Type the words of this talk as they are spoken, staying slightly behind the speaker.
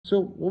So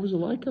what was it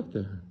like up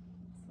there?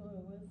 So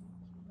it was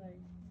like,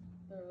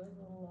 there was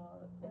a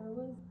lot, it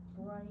was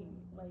bright,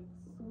 like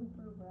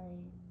super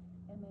bright.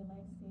 And then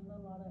I seen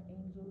a lot of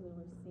angels that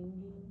were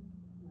singing.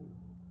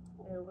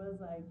 It was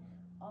like,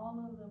 all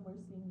of them were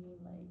singing,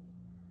 like,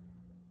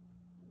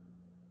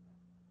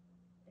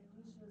 it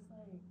was just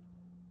like,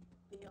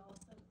 they all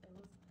said it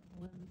was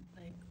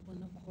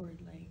one accord,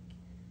 like,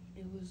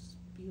 it was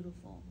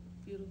beautiful,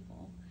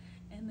 beautiful.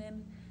 And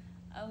then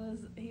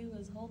he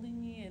was holding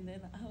me, and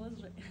then I was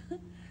like,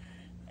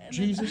 and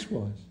Jesus then,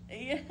 was.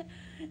 yeah,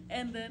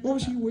 and then What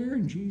was he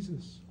wearing,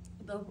 Jesus?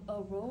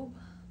 a robe.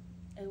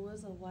 It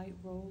was a white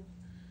robe,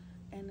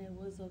 and it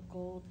was a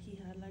gold. He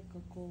had like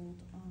a gold,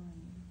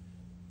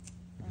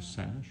 Like a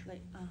sash?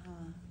 like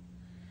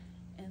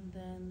and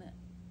then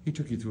He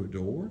took you through a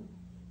door?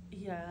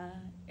 yeah,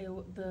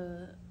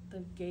 the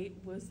gate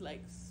was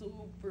like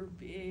super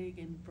big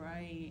and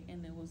bright,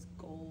 and it was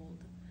gold.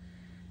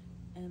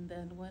 And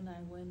then when I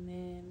went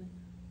in,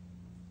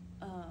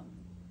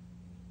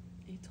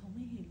 he told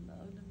me he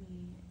loved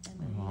me, and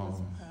that he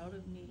was proud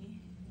of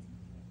me.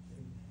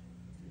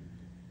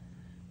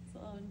 So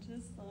I'm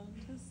just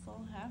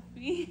so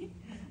happy.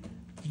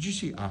 Did you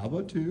see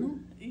Abba too?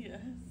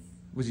 Yes.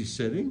 Was he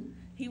sitting?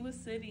 He was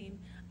sitting.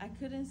 I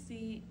couldn't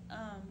see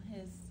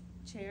his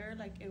chair,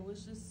 like it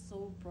was just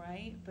so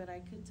bright, but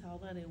I could tell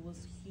that it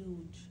was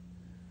huge.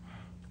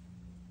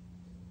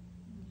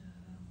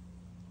 Yeah.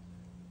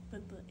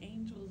 But the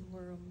angels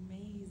were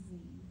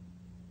amazing.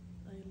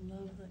 I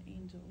love the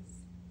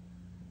angels.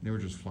 They were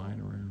just flying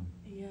around.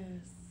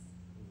 Yes.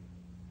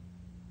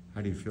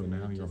 How do you feel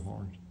now in your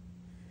heart?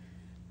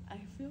 I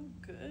feel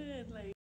good. Like